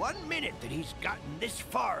for 1 minute that he's gotten this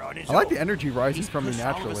far on his I like own. the energy rising He's from me pushed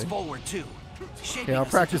all of us naturally. forward too, shaping Okay, I'll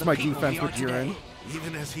us practice into my the people defense we with are today. Jiren.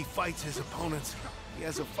 Even as he fights his opponents, he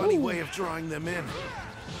has a funny way of drawing them in.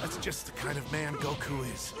 That's just the kind of man Goku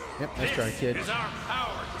is. Yep, nice try, kid. Is our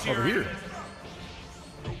power, Over here.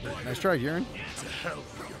 Nice try, Jiren. To hell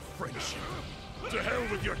with your friendship. To hell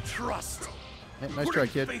with your trust. Yep, nice try,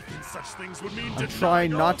 kid. Faith in such things would mean I'm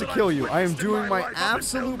trying not to kill you. I am doing my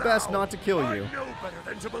absolute best not to kill you. I know better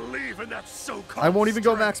than to believe in that so-called I won't even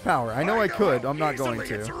go strength. max power. I know I could. I'm not going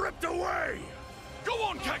Easily it's to. ripped away. Go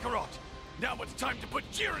on, Kakarot! Now it's time to put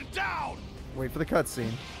Jiren down! Wait for the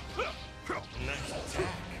cutscene.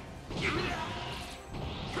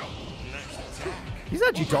 He's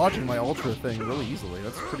actually dodging my ultra thing really easily.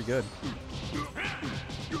 That's pretty good.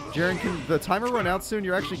 Jiren, can the timer run out soon?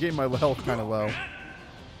 You're actually getting my health kind of low.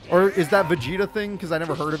 Or is that Vegeta thing? Because I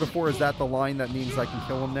never heard it before. Is that the line that means I can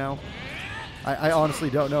kill him now? I honestly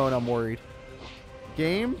don't know, and I'm worried.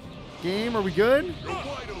 Game? Game, are we good?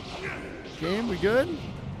 Game, we good?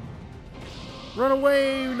 Run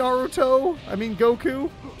away, Naruto! I mean, Goku!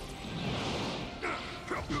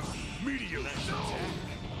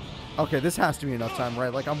 Okay, this has to be enough time,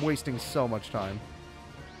 right? Like, I'm wasting so much time.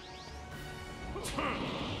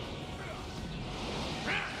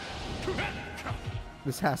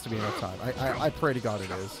 This has to be enough time. I pray to God it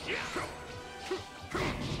is.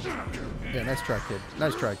 Yeah, nice try, kid.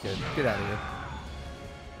 Nice try, kid. Get out of here.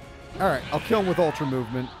 Alright, I'll kill him with Ultra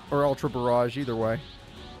Movement, or Ultra Barrage, either way.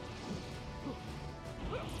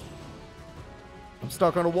 I'm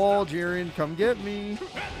stuck on a wall, Jiren. Come get me.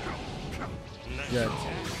 Yeah.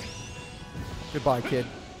 Goodbye, kid.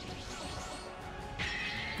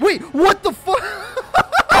 Wait, what the fuck?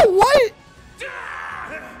 What?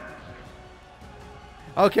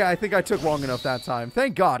 Okay, I think I took long enough that time.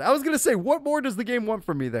 Thank God. I was going to say, what more does the game want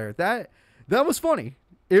from me there? That was funny.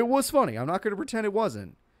 It was funny. I'm not going to pretend it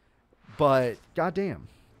wasn't. But, goddamn.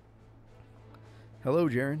 Hello,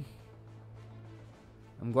 Jiren.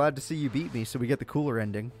 I'm glad to see you beat me so we get the cooler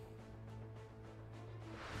ending.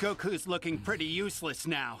 Goku's looking pretty useless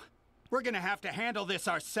now. We're gonna have to handle this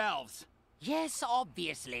ourselves. Yes,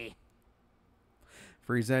 obviously.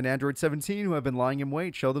 Frieza and Android 17, who have been lying in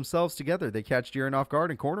wait, show themselves together. They catch Jiren off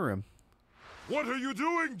guard and corner him. What are you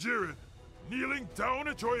doing, Jiren? Kneeling down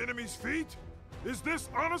at your enemy's feet? Is this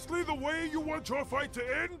honestly the way you want your fight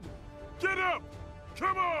to end? Get up!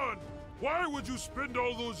 Come on! Why would you spend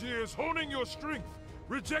all those years honing your strength,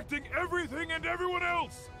 rejecting everything and everyone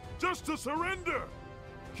else, just to surrender?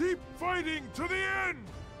 Keep fighting to the end!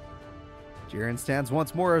 Jiren stands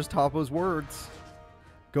once more as Toppo's words.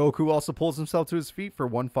 Goku also pulls himself to his feet for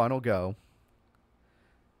one final go.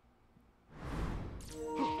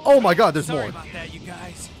 Oh my God, there's Sorry more. about that, you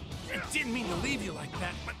guys. I didn't mean to leave you like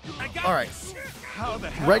that, but I got All right. this. How the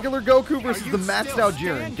hell? Regular Goku versus Are the you maxed still out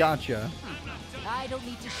Jiren. standing? Gotcha. I don't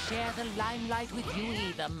need to share the limelight with you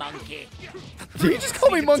either, monkey. Did he just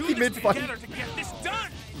call me We monkey need to do this mid-fight? together to get this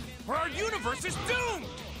done, or our universe is doomed.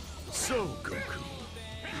 So, Goku,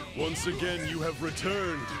 once again you have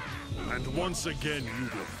returned, and once again you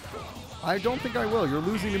will fall. I don't think I will. You're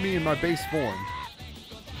losing to me in my base form.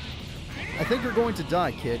 I think you're going to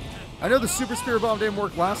die, kid. I know the Super Spirit Bomb didn't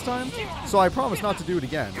work last time, so I promise not to do it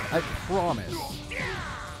again. I promise.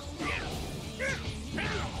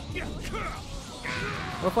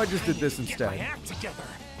 What if I just did this instead?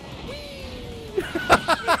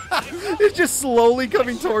 It's just slowly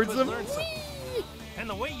coming towards him. And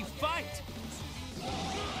the way you fight.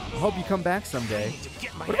 I hope you come back someday.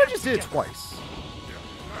 What if I just did it twice?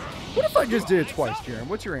 What if I just did it twice, Jiren?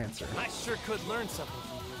 What's your answer? I sure could learn something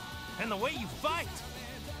from you. And the way you fight.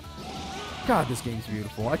 God, this game's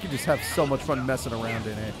beautiful. I could just have so much fun messing around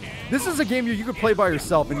in it. This is a game you could play by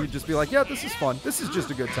yourself and you'd just be like, yeah, this is fun. This is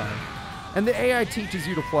just a good time. And the AI teaches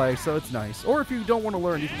you to play, so it's nice. Or if you don't want to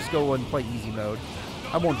learn, you can just go and play easy mode.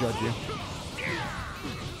 I won't judge you.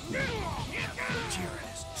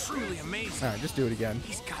 Jiren is truly amazing. Alright, just do it again.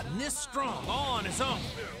 He's gotten this strong all on his own.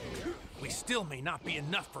 We still may not be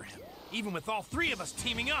enough for him, even with all three of us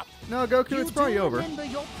teaming up. No, Goku, it's probably over. Remember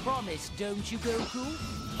your promise, don't you, Goku?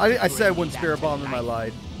 I said I wouldn't Spirit Bomb him, I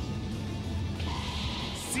lied.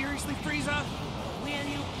 Seriously, Frieza? Will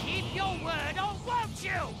you keep your word or won't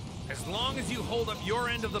you? As long as you hold up your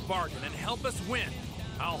end of the bargain and help us win,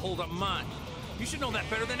 I'll hold up mine. You should know that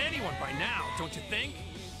better than anyone by now, don't you think?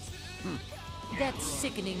 That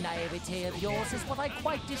sickening naivete of yours is what I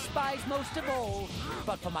quite despise most of all.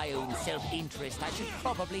 But for my own self-interest, I should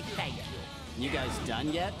probably thank you. You guys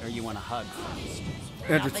done yet, or you want a hug first?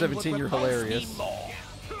 Android 17, you're hilarious.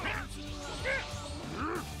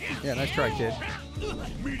 Yeah, nice try, kid.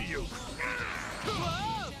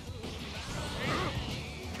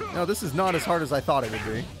 No, this is not as hard as I thought it would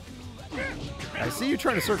be. I see you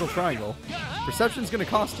trying to circle triangle. Perception's gonna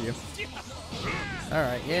cost you.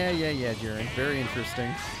 Alright, yeah, Jiren. Very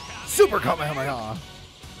interesting. Super Kamehameha!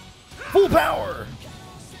 Full power!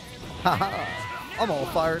 Haha! I'm all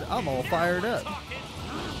fired up.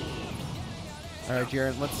 Alright,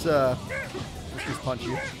 Jiren, let's just punch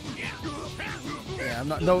you. Yeah, I'm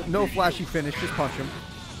not no flashy finish, just punch him.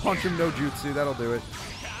 Punch him, no jutsu, that'll do it.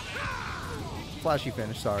 Flashy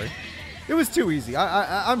finish, sorry. It was too easy.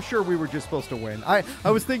 I'm sure we were just supposed to win. I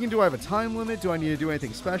was thinking, do I have a time limit? Do I need to do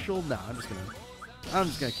anything special? No, I'm just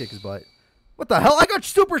gonna kick his butt. What the hell? I got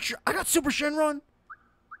Super Shenron?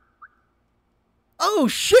 Oh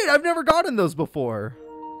shit, I've never gotten those before.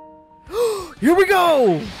 Here we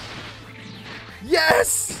go!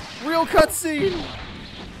 Yes! Real cutscene!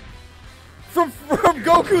 From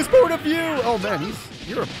Goku's point of view! Oh man,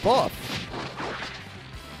 you're a buff.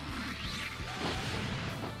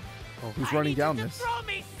 Oh, who's running down this?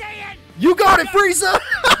 You got it, Frieza!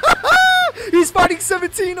 He's fighting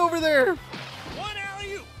 17 over there! One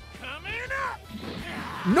alley-oop coming up!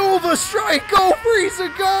 Nova Strike! Go,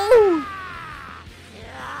 Frieza, go!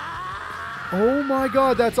 Oh my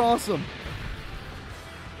god, that's awesome.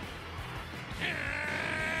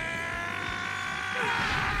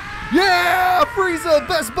 Yeah! Frieza,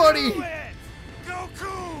 best buddy!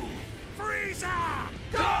 Goku!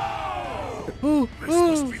 This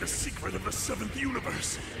must be the secret of the 7th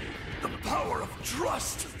universe. The power of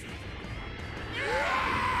trust.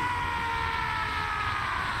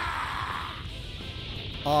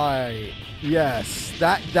 Yes,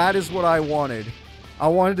 that is what I wanted. I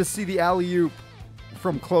wanted to see the alley-oop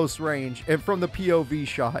from close range and from the POV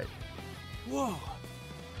shot. Whoa.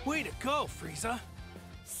 Way to go, Frieza.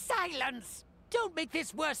 Silence! Don't make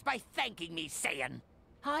this worse by thanking me, Saiyan.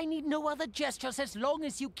 I need no other gestures as long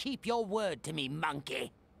as you keep your word to me,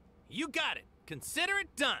 monkey. You got it. Consider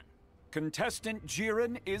it done. Contestant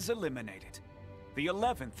Jiren is eliminated. The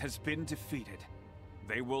 11th has been defeated.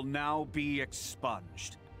 They will now be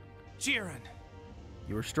expunged. Jiren.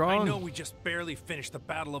 You were strong. I know we just barely finished the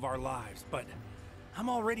battle of our lives, but I'm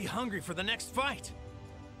already hungry for the next fight.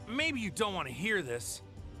 Maybe you don't want to hear this,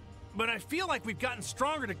 but I feel like we've gotten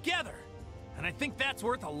stronger together, and I think that's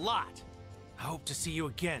worth a lot. I hope to see you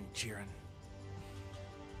again, Jiren.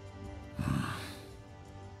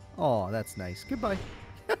 Oh, that's nice. Goodbye.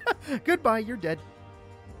 Goodbye, you're dead.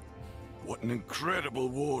 What an incredible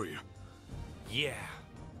warrior. Yeah.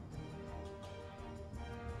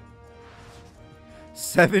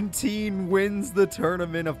 17 wins the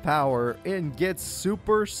Tournament of Power and gets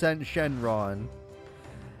Super Shenron.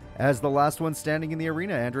 As the last one standing in the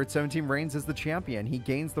arena, Android 17 reigns as the champion. He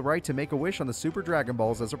gains the right to make a wish on the Super Dragon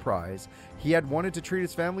Balls as a prize. He had wanted to treat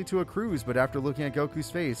his family to a cruise, but after looking at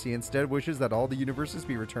Goku's face, he instead wishes that all the universes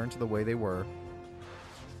be returned to the way they were.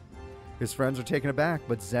 His friends are taken aback,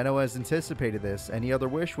 but Zeno has anticipated this. Any other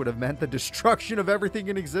wish would have meant the destruction of everything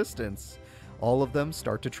in existence. All of them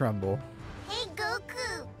start to tremble. Hey,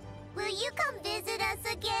 Goku, will you come visit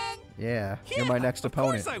us again? Yeah, you're my next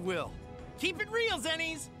opponent. Of course I will. Keep it real,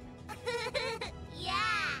 Zennies. Yeah.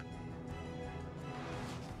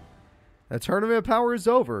 The Tournament of Power is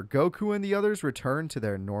over. Goku and the others return to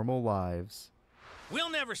their normal lives. We'll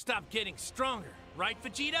never stop getting stronger, right,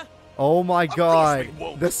 Vegeta? Oh my god.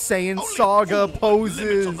 The Saiyan Saga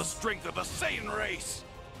poses. On the strength of the Saiyan race.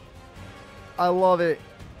 I love it.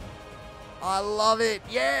 I love it.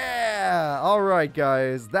 Yeah. All right,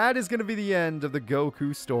 guys. That is going to be the end of the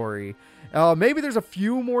Goku story. Maybe there's a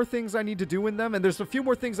few more things I need to do in them, and there's a few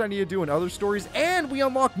more things I need to do in other stories, and we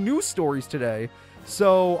unlock new stories today.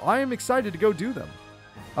 So I am excited to go do them.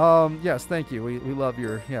 Yes, thank you. We love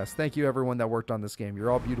your... Yes, thank you, everyone that worked on this game. You're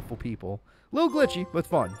all beautiful people. A little glitchy, but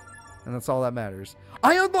fun. And that's all that matters.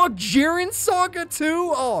 I unlocked Jiren Saga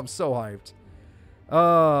too? Oh, I'm so hyped.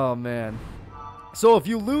 Oh, man. So if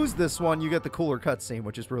you lose this one, you get the cooler cutscene,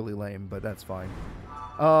 which is really lame, but that's fine.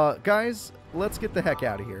 Guys, let's get the heck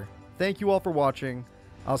out of here. Thank you all for watching.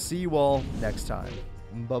 I'll see you all next time.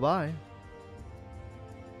 Bye-bye.